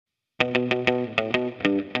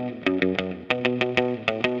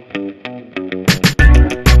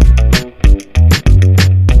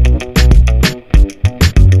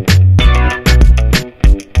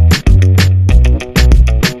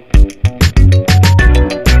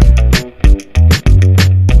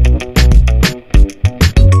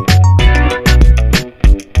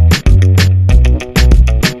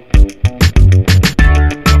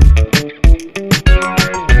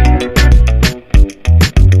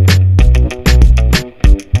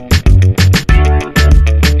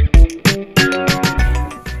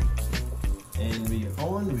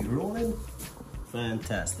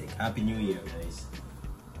Happy New Year, guys.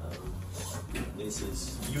 This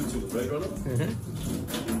is YouTube, right, Ronald?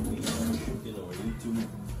 We are shooting our YouTube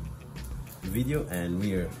video and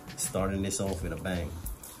we are starting this off with a bang.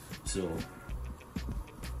 So,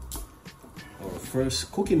 our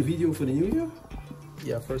first cooking video for the new year?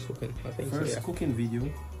 Yeah, first cooking, I think. First so, yeah. cooking video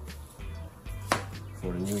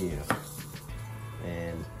for the new year.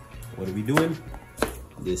 And what are we doing?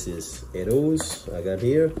 This is Eros I got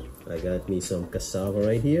here. I got me some cassava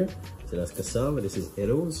right here. So that's cassava, this is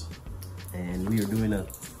Eros. And we are doing a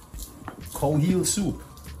cow heel soup.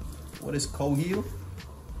 What is cow heel?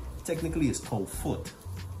 Technically it's cow foot,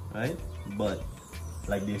 right? But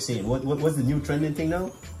like they're saying, what's the new trending thing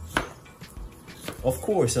now? Of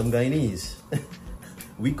course, I'm Guyanese.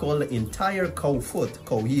 We call the entire cow foot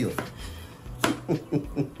cow heel.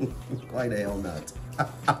 Why the hell not?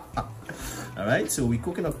 All right, so we're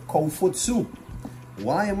cooking a cow foot soup.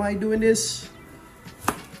 Why am I doing this?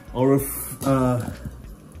 Our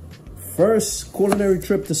first culinary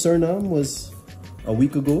trip to Suriname was a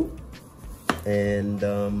week ago, and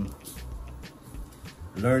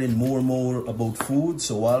learning more and more about food.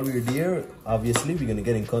 So while we're there, obviously we're gonna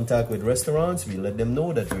get in contact with restaurants. We let them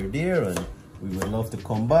know that we're there and we would love to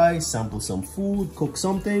come by, sample some food, cook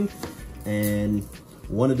something. And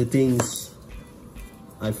one of the things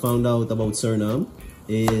I found out about Suriname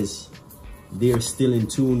is they're still in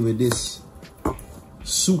tune with this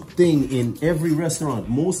soup thing in every restaurant.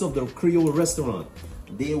 Most of the Creole restaurant,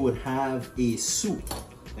 they would have a soup.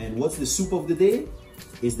 And what's the soup of the day?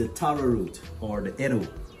 Is the taro root or the edo.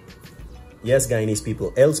 Yes, Guyanese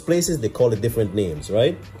people. Else places, they call it different names,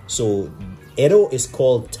 right? So edo is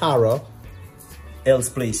called tara. Else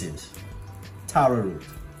places, taro root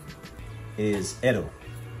is edo.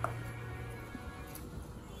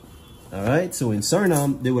 All right, so in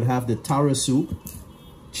Suriname, they would have the taro soup,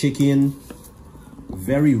 chicken.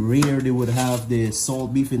 Very rare they would have the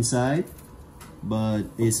salt beef inside, but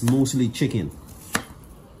it's mostly chicken.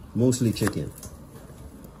 Mostly chicken.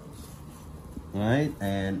 All right,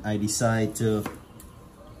 and I decide to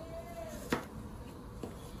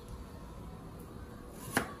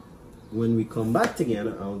when we come back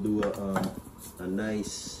together, I'll do a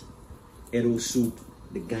nice Edo soup,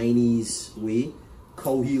 the Guyanese way.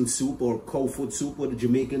 Cow heel soup or cow foot soup, what the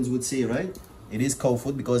Jamaicans would say, right? It is cow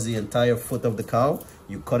foot because the entire foot of the cow,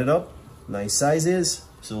 you cut it up, nice sizes.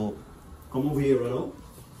 So come over here, Ronald.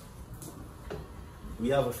 We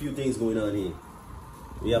have a few things going on here.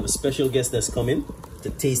 We have a special guest that's coming to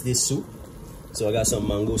taste this soup. So I got some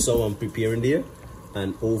mango sour I'm preparing there.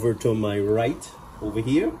 And over to my right, over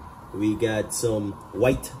here, we got some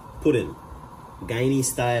white pudding. Guyanese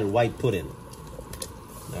style white pudding.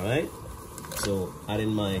 All right. So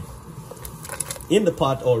adding in the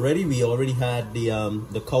pot already, we already had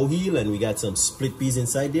the cow heel and we got some split peas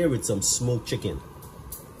inside there with some smoked chicken.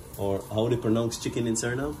 Or how they pronounce chicken in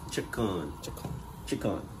Suriname? Chicken.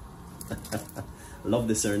 Chicken. Love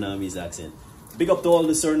the Surinamese accent. Big up to all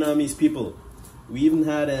the Surinamese people. We even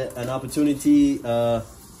had an opportunity,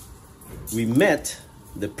 we met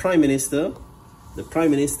the Prime Minister, the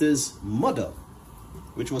Prime Minister's mother,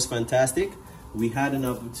 which was fantastic. We had an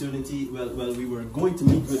opportunity, well, we were going to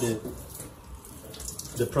meet with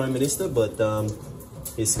the Prime Minister, but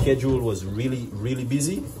his schedule was really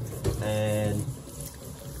busy, and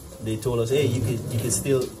they told us, hey, you can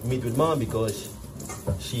still meet with Mom because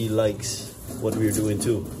she likes what we're doing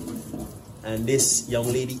too. And this young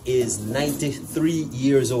lady is 93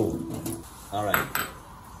 years old. All right,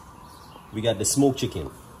 we got the smoked chicken.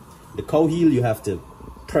 The cow heel, you have to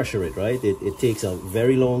pressure it, right? It takes a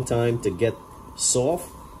very long time to get soft.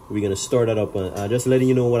 We're gonna stir that up. Just letting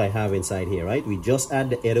you know what I have inside here, right? We just add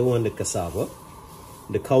the edo and the cassava,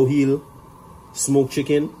 the cow heel, smoked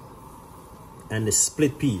chicken, and the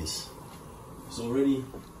split peas. It's already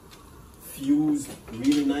fused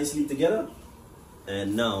really nicely together.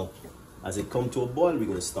 And now, as it comes to a boil, we're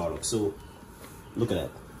gonna start up. So, look at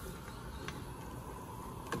that.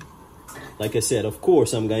 Like I said, of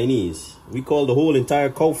course, I'm Guyanese. We call the whole entire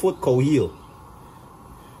cow foot cow heel.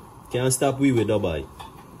 Can't stop we with Dubai.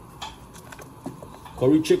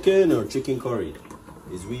 Curry chicken or chicken curry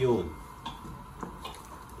is we own.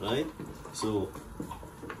 Right? So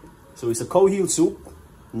it's a cow heel soup.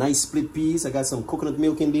 Nice split peas. I got some coconut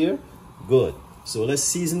milk in there. Good. So let's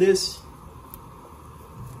season this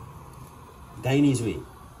Guyanese way.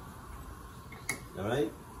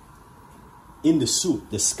 Alright? In the soup,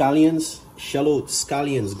 the scallions, shallot,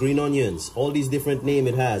 scallions, green onions, all these different names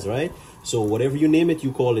it has, right? So whatever you name it,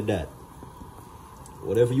 you call it that.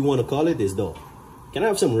 Whatever you want to call it is done. Can I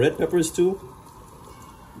have some red peppers too?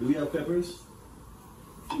 Do we have peppers?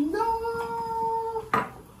 No!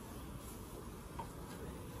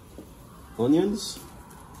 onions.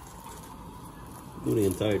 Do the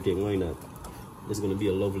entire thing, why not? It's gonna be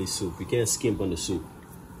a lovely soup. You can't skimp on the soup.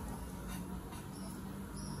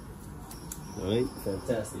 Alright,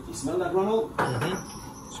 fantastic. You smell that, Ronald?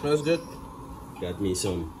 Mm-hmm. Smells good. Got me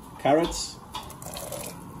some carrots.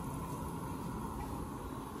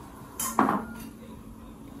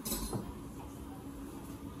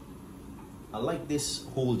 I like this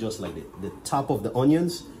whole just like the top of the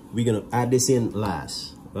onions. We're gonna add this in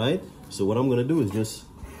last, right? So what I'm gonna do is just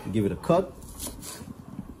give it a cut.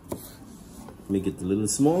 Make it a little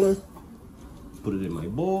smaller. Put it in my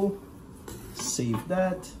bowl. Save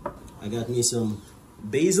that. I got me some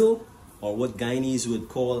basil, or what Guyanese would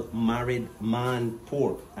call married man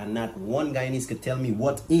pork. And not one Guyanese could tell me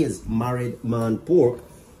what is married man pork.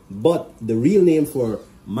 But the real name for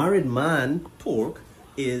married man pork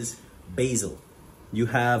is basil. You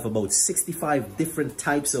have about 65 different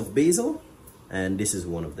types of basil, and this is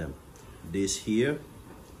one of them. This here,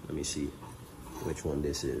 let me see which one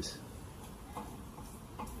this is.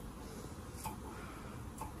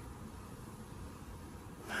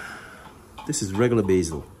 This is regular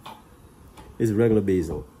basil. This is regular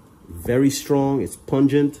basil. Very strong, it's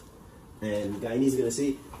pungent, and Guyanese gonna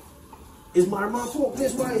say, is marmot pork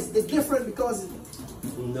this why it's different because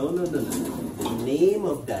no. The name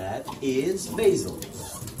of that is basil.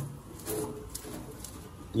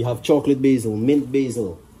 You have chocolate basil, mint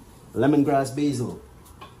basil, lemongrass basil,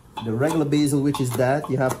 the regular basil, which is that.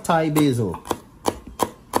 You have Thai basil.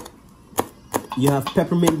 You have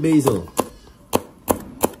peppermint basil.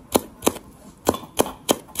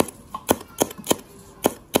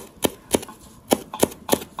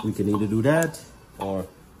 We can either do that or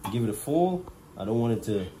give it a fold. I don't want it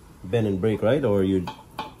to bend and break, right? Or you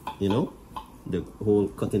know, the whole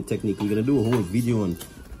cutting technique. We're gonna do a whole video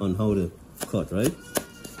on how to cut, right?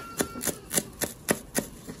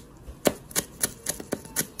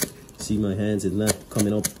 See, my hands is not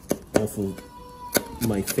coming up off of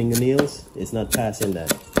my fingernails. It's not passing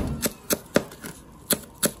that.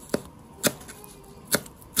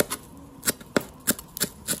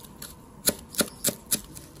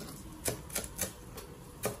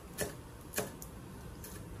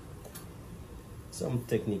 Some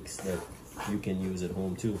techniques that you can use at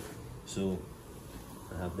home too. So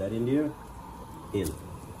I have that in there.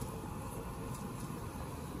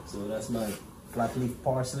 So that's my flat leaf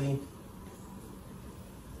parsley.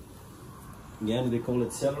 Again, they call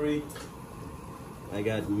it celery. I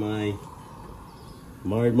got my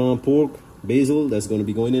married man pork, basil, that's going to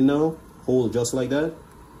be going in now. Whole just like that.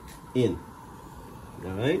 In.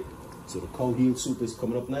 Alright. So the cow heel soup is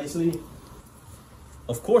coming up nicely.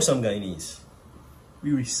 Of course I'm Guyanese.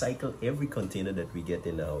 We recycle every container that we get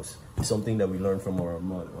in the house. It's something that we learn from our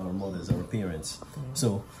mothers, our parents.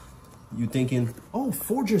 So you thinking, oh,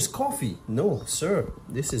 Folgers coffee? No, sir,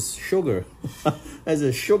 this is sugar. That's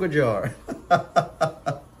a sugar jar.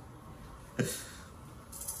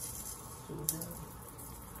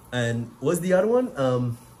 And what's the other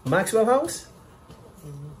one? Maxwell House?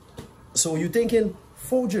 So you thinking,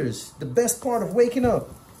 Folgers, the best part of waking up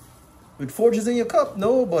with Folgers in your cup?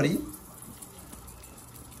 No, buddy.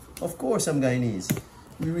 Of course I'm Guyanese.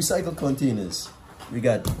 We recycle containers. We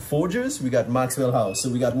got Folgers, we got Maxwell House. So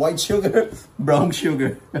we got white sugar, brown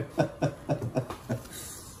sugar. A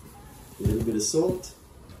little bit of salt.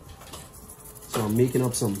 So I'm making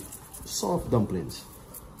up some soft dumplings.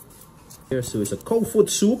 Here, so it's a cow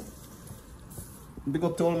foot soup. Big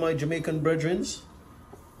up to all my Jamaican brethren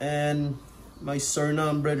and my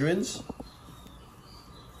Suriname brethren.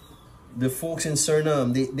 The folks in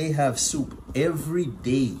Suriname, they have soup every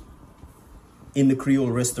day in the Creole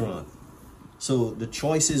restaurant. So the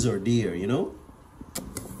choices are there, you know.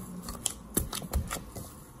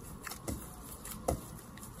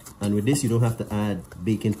 And with this, you don't have to add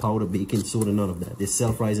baking powder, baking soda, none of that. This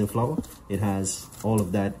self-rising flour, it has all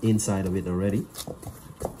of that inside of it already.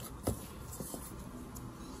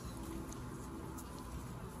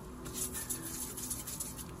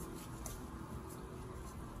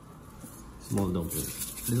 Small dumpling.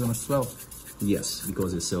 This is gonna swell. Yes,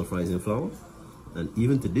 because it's self-rising flour. And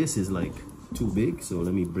even to this is like too big, so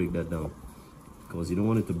let me break that down. Because you don't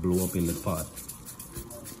want it to blow up in the pot.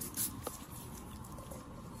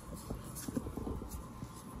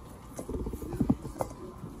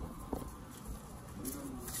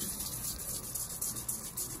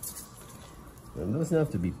 It doesn't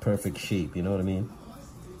have to be perfect shape, you know what I mean?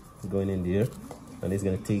 Going in there, and it's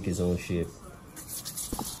gonna take its own shape.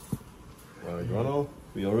 All right, Ronald,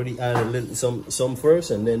 we already added a little, some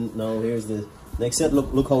first, and then now here's the next set.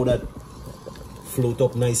 Look how that float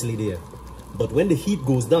up nicely there. But when the heat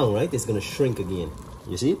goes down, right, it's gonna shrink again.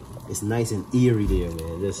 You see? It's nice and airy there,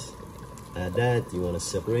 man. Just add that. You want to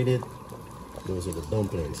separate it. Those are the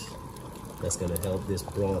dumplings. That's gonna help this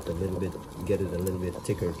broth a little bit, get it a little bit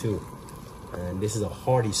thicker too. And this is a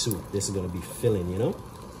hearty soup. This is gonna be filling, you know.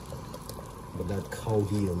 But that cow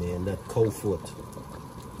heel, man, that cow foot.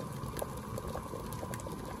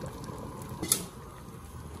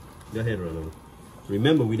 Go ahead, Ronald.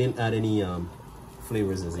 Remember, we didn't add any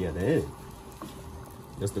flavors as yet, eh?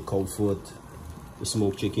 Just the cow foot, the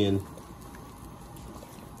smoked chicken,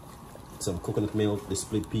 some coconut milk, the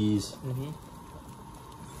split peas.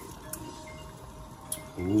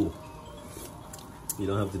 Ooh. You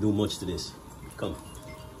don't have to do much to this. Come,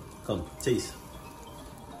 taste.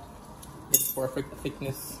 It's perfect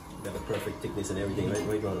thickness. Got the perfect thickness and everything,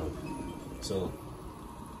 right, Ronald? So,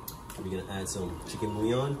 we're gonna add some chicken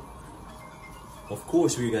bouillon. Of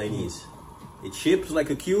course, we're Guyanese. It's shaped like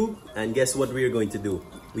a cube, and guess what we're going to do?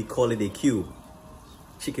 We call it a cube.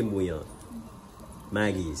 Chicken bouillon.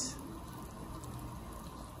 Maggie's.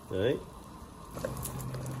 Alright?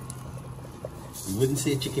 We wouldn't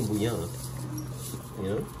say chicken bouillon, you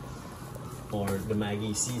know? Or the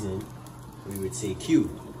Maggi season, we would say cube.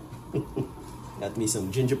 Got me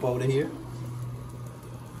some ginger powder here.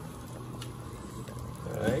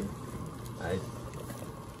 Alright.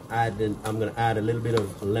 I'm gonna add a little bit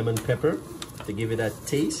of lemon pepper to give it that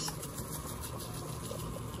taste.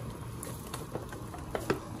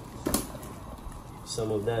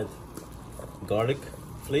 Some of that garlic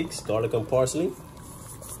flakes, garlic and parsley.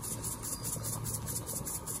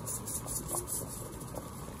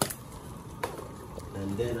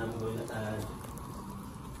 And then I'm going to add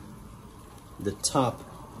the top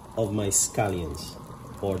of my scallions,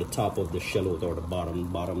 or the top of the shallot, or the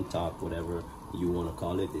bottom top, whatever you want to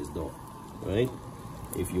call it, is dough, right?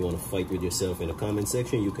 If you want to fight with yourself in the comment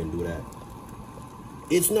section, you can do that.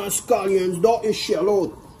 It's not scallions, that is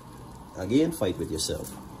shallot. Again, fight with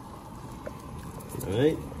yourself. All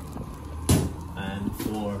right. And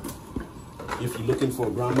if you're looking for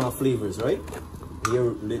grandma flavors, right?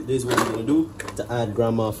 Here, this is what we're gonna do to add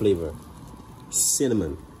grandma flavor.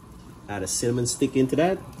 Cinnamon. Add a cinnamon stick into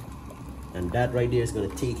that, and that right there is gonna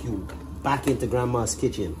take you back into grandma's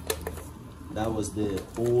kitchen. That was the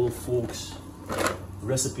old folks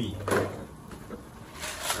recipe.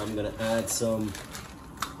 I'm gonna add some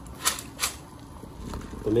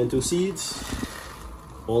pimento seeds,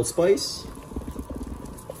 allspice.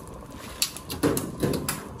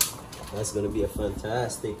 That's gonna be a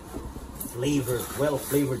fantastic flavored,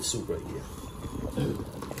 well-flavored soup right here.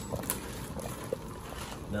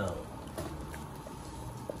 Now,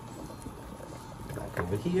 back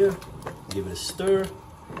over here, give it a stir.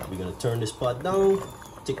 We're gonna turn this pot down.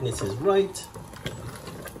 Thickness is right.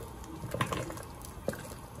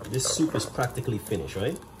 This soup is practically finished,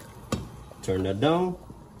 right? Turn that down.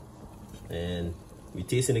 And we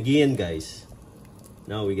tasting again, guys.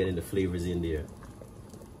 Now we're getting the flavors in there.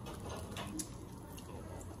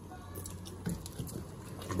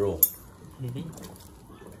 Bro.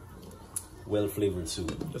 Well flavored soup.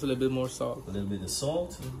 Just a little bit more salt. A little bit of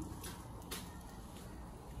salt.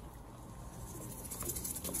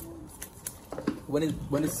 When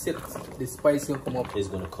it sits, the spice will come up. It's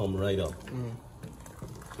gonna come right up.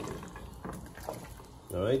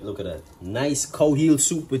 All right, look at that. Nice cow heel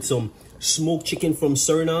soup with some smoked chicken from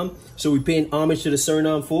Suriname. So we're paying homage to the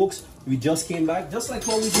Suriname folks. We just came back, just like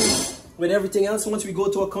how we do with everything else. Once we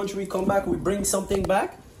go to a country, we come back, we bring something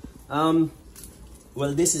back.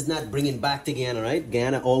 Well, this is not bringing back to Guyana, right?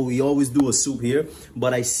 Guyana, we always do a soup here,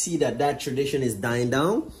 but I see that tradition is dying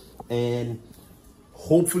down, and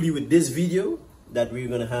hopefully with this video that we're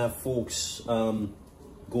gonna have folks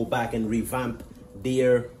go back and revamp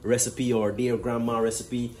their recipe or their grandma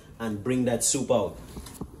recipe and bring that soup out.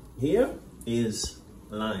 Here is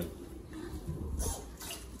lime.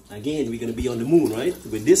 Again, we're gonna be on the moon, right?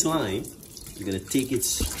 With this lime, we're gonna take it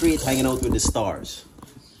straight hanging out with the stars.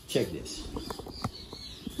 Check this.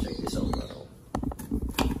 Check this out, bro.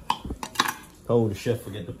 Oh, the chef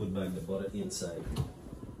forget to put back the butter inside.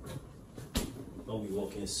 Oh, we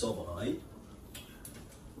walk in super high.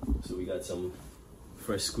 So we got some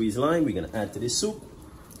fresh squeezed lime we're gonna add to this soup.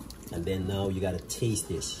 And then now you gotta taste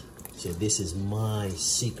this. So this is my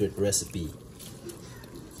secret recipe.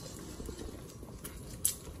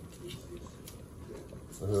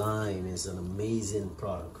 Lime is an amazing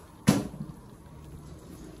product.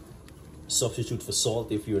 Substitute for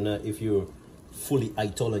salt if you're fully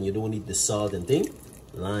intolerant, you don't need the salt and thing.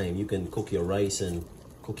 Lime, you can cook your rice and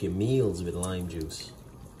cook your meals with lime juice.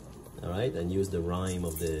 All right, and use the rind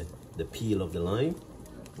of the peel of the lime.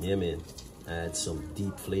 Yeah, man, add some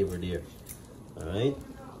deep flavor there. All right,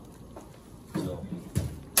 so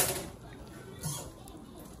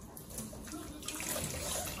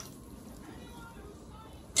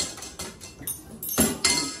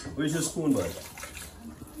Where's your spoon, bud?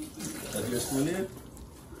 Got your spoon there?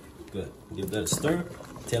 Good. Give that a stir.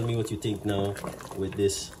 Tell me what you think now with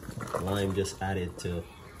this lime just added to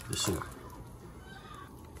the soup.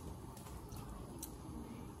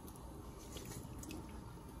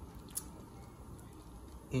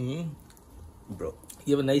 Bro,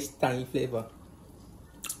 You have a nice tangy flavor.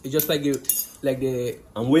 It's just like the.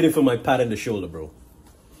 I'm waiting for my pat on the shoulder, bro.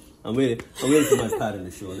 I'm waiting for my pat on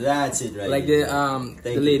the shoulder. That's it, right? Like here,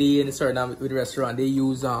 the lady in the Suriname with the restaurant, they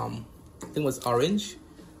use I think it was orange.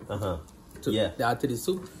 To add to the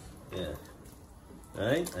soup. Yeah. All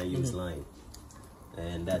right. I use lime,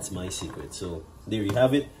 and that's my secret. So there you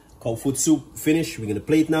have it. Cow foot soup finished. We're gonna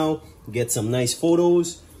plate now. Get some nice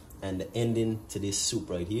photos, and the ending to this soup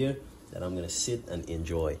right here that I'm gonna sit and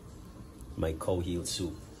enjoy my cow heel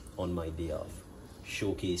soup on my day off,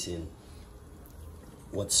 showcasing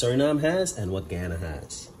what Suriname has and what Guyana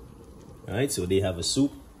has. All right. So they have a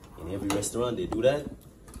soup in every restaurant. They do that.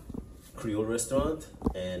 Creole restaurant,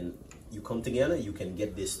 and you come together, you can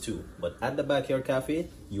get this too. But at the Backyard Cafe,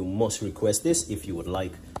 you must request this if you would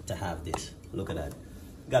like to have this. Look at that.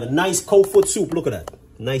 Got a nice cow foot soup. Look at that.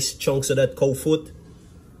 Nice chunks of that cow foot.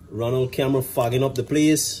 Ronald camera fogging up the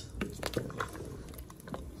place.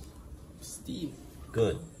 Steve.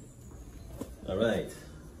 Good. All right.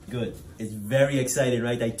 Good. It's very exciting,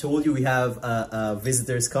 right? I told you we have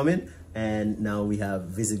visitors coming. And now we have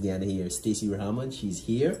Visit Guyana here. Stacy Rahman, she's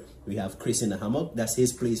here. We have Chris in the hammock. That's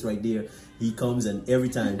his place right there. He comes and every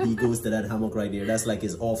time he goes to that hammock right there, that's like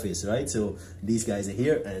his office, right? So these guys are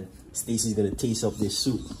here and Stacy's gonna taste up this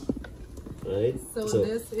soup. Right? So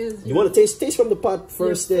this is. You want to taste from the pot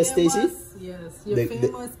first there, Stacy? Yes, your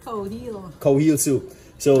famous cow heel. Cow heel soup.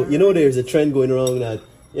 So you know there's a trend going around that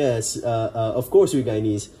yes, of course we're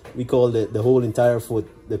Guyanese. We call the whole entire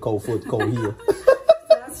foot the cow foot, cow heel.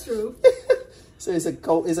 That's true. So it's a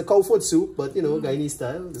cow foot soup, but you know, Guyanese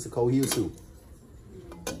style. It's a cow heel soup.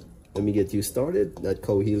 Let me get you started. That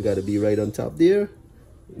cow heel got to be right on top there.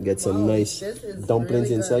 Get some nice dumplings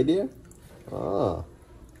really inside there. Ah,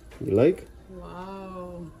 you like?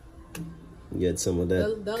 Wow. Get some of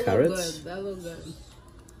that that carrots. That looks good.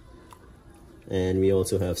 And we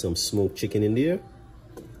also have some smoked chicken in there.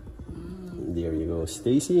 There you go,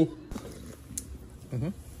 Stacy.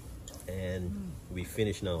 And we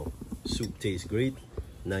finished now. Soup tastes great.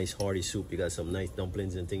 Nice hearty soup. You got some nice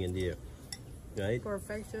dumplings and thing in there. Right?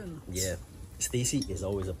 Perfection. Yeah. Stacy, it's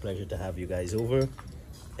always a pleasure to have you guys over.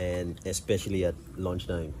 And especially at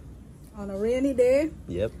lunchtime. On a rainy day.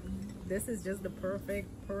 Yep. This is just the perfect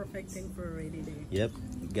thing for a rainy day. Yep.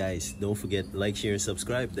 Guys, don't forget, like, share, and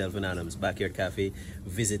subscribe. Delvin Adams, Backyard Cafe,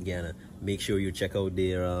 Visit Guyana. Make sure you check out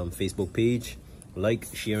their Facebook page. Like,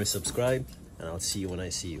 share, and subscribe. And I'll see you when I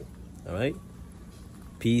see you. All right?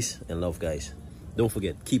 Peace and love, guys. Don't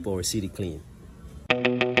forget, keep our city clean.